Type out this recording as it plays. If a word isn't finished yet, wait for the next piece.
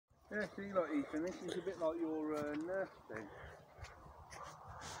Yeah, see, like Ethan, this is a bit like your nurse thing.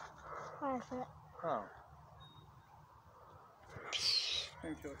 Where's it? Oh.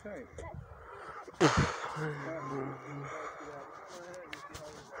 Thank you, okay.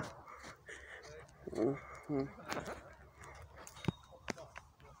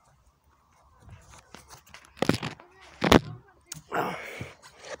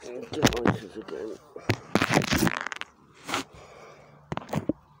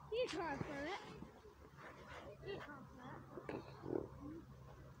 You try for it. You try for it.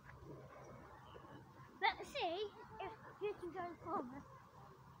 Let's see if you can go forward.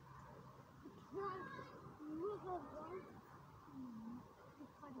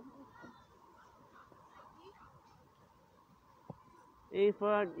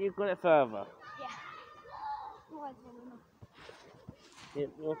 Ethan, you got it further. Yeah. Why enough? Yep,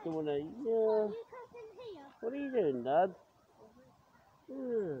 you're coming out. Yeah. What are you doing, Dad?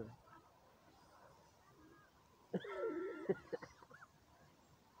 Yeah.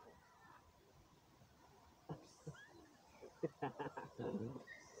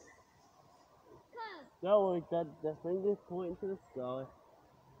 Don't worry, Dad. The finger's pointing to the sky.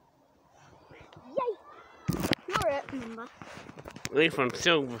 Yay! You're it, remember? Ethan, I'm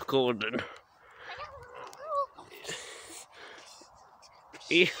still recording.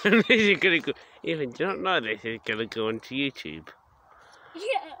 Ethan, this is gonna go. Ethan, do you not know this is gonna go onto YouTube?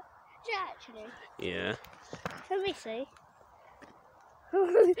 Yeah. Yeah, actually. Yeah. Let me see.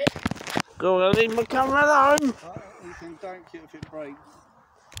 Go on, leave my camera alone. Ethan, don't shoot if it breaks.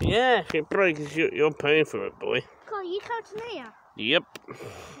 Yeah, if it breaks, you're paying for it, boy. Carl, you come to me. Yep.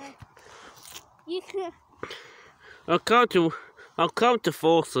 Okay. You can. I'll count to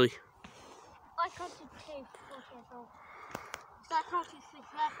 40. I counted 2 years old. So I counted 3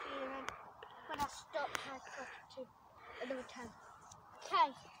 last year, and when I stopped, I counted 2. Another 10. Okay.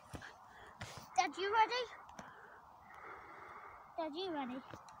 Dad, you ready? Dad, you ready?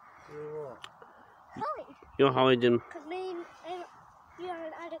 You what? Hide. You're hiding. Because me and you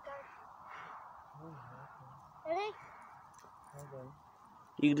and Ada go. Ready? Hold on.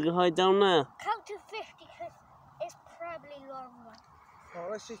 You gonna hide down there? Count to 50 because it's probably long one.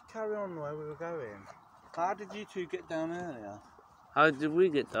 Right, let's just carry on where we were going. How did you two get down earlier? How did we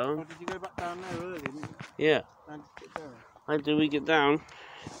get Or down? did you go back down there early, didn't you? Yeah. How did you get down? How did we get down?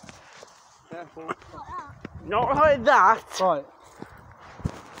 Careful. Like that. Not like that. Right.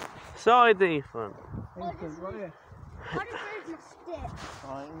 Side, Ethan. Ethan, right here. I just moved my stick.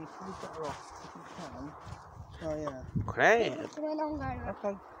 Right, and you can get her off if you can. Oh, yeah. Crap. When I'm going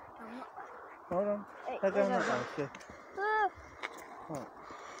Okay. Hold on. Head down that way, see. Right.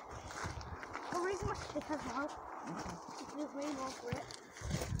 I'll raise my stick as well. Just lean over it.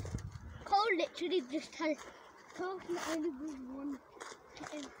 Cole literally just had Cole can only move one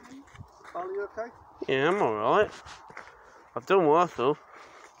in hand. Are you okay? Yeah, I'm alright. I've done worse though.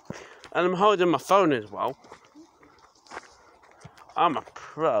 And I'm holding my phone as well. I'm a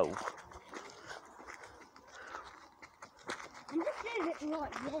pro. I'm just doing it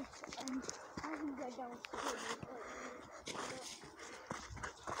like this and I can go downstairs.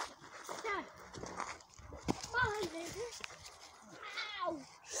 Dad! Bye, baby! Ow!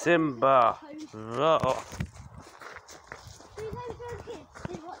 Simba. Right. See those little kids?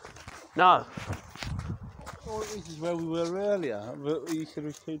 See what? No. Oh, this is where we were earlier. But you said it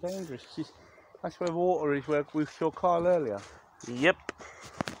was too dangerous. That's where water is, where we saw Kyle earlier. Yep.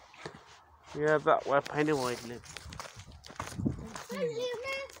 Yeah, that where Pennywise lives.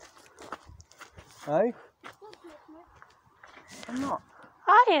 Hey? I'm not.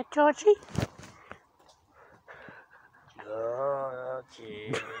 Hiya, Georgie.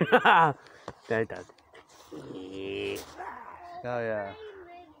 Georgie. No, Dad. Oh, yeah.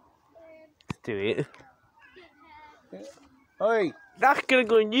 Let's do it. Hey! That's gonna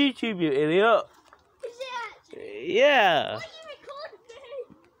go on YouTube, you idiot. Is it actually? Yeah. Why are you recording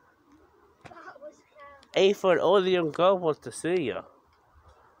me? That was scary. Ethan, all the young girl wants to see you.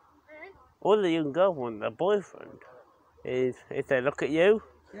 All the young girl want their boyfriend. Is if they look at you.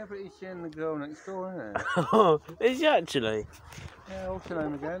 Yeah, but he's seeing the girl next door, isn't he? Is she actually? Yeah, what's her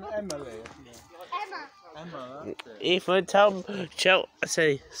name again? Emily. Emma. Emma, that's it. Ethan, tell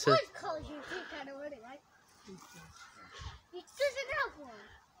say. I'd call you kind of anyway. It doesn't have one.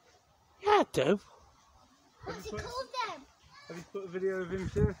 Yeah, I do. What's it called then? Have you put a video of him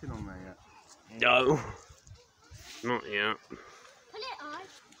surfing on there yet? No. Not yet. Put it on.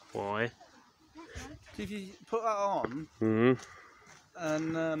 Why? If you put that on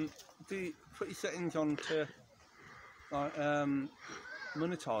and put your settings on to like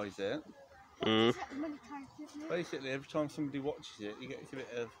monetize it. Mm. Basically, every time somebody watches it, you get a bit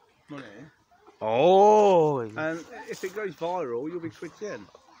of money. Oh! And if it goes viral, you'll be rich in.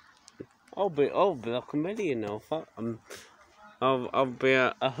 I'll be like $1 million now. Fuck, I'll be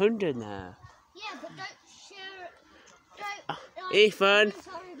 100 now. Yeah, but don't share it. Don't. Ethan!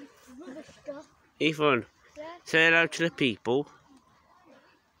 Rubbish stuff. Ethan, Yeah. say hello to the people.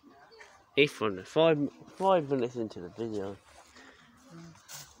 Ethan, five minutes into the video.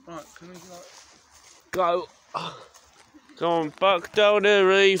 Right, can we Go! Go on, back down the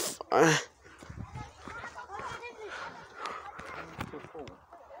reef.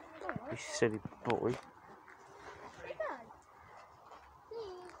 You silly boy.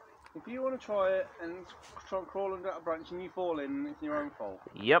 If you want to try it and try and crawl under a branch and you fall in, it's your own fault.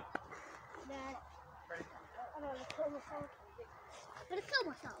 Yep. No. I don't want to kill myself. I'm going to kill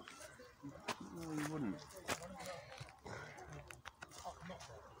myself. No, you wouldn't.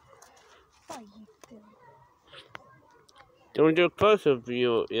 What are you doing? Do you want to do a close-up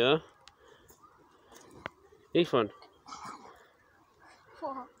view, yeah? Ethan.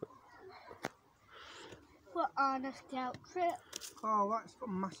 What on a scout trip? Oh, that's got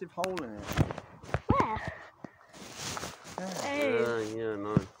a massive hole in it. Where? Yeah,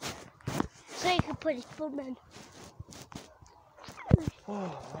 no. So you can put his thumb in.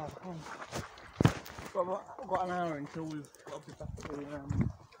 Oh, come on. I've got an hour until we've got to be back at the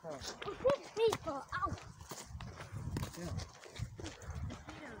house. These people, ow! Yeah.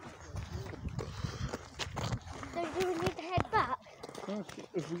 So do we need to head back?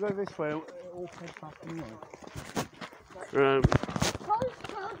 If we go this way, it all heads back anyway.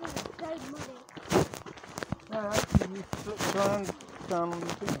 Postcode is save money. No, actually, you look down on the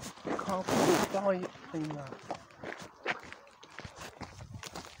thing. Can't put the diet thing there.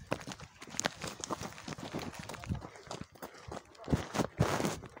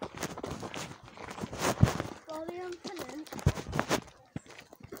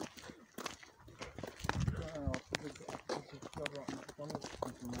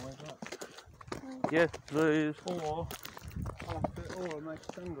 Yes, please. Or I'll have to make a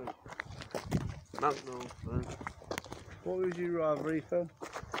sandwich. McDonald's, please. What would you rather, Ethan?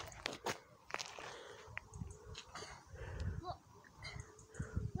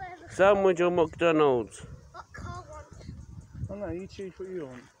 Sandwich or McDonald's? What car wants? Oh no, you choose what you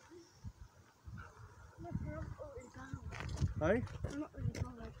want. I'm not really bothered. Hey? I'm not really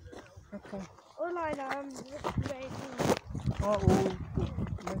bothered. Okay. All I know, I'm just ready. Alright, we'll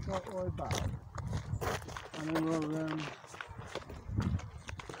make our way back. And then we'll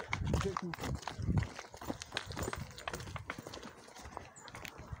get some food.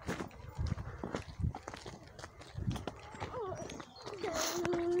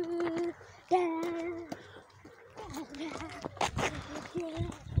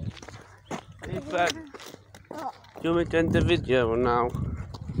 Ethan, do you want me to end the video now?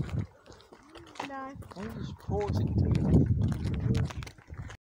 No. Why don't you just pause it?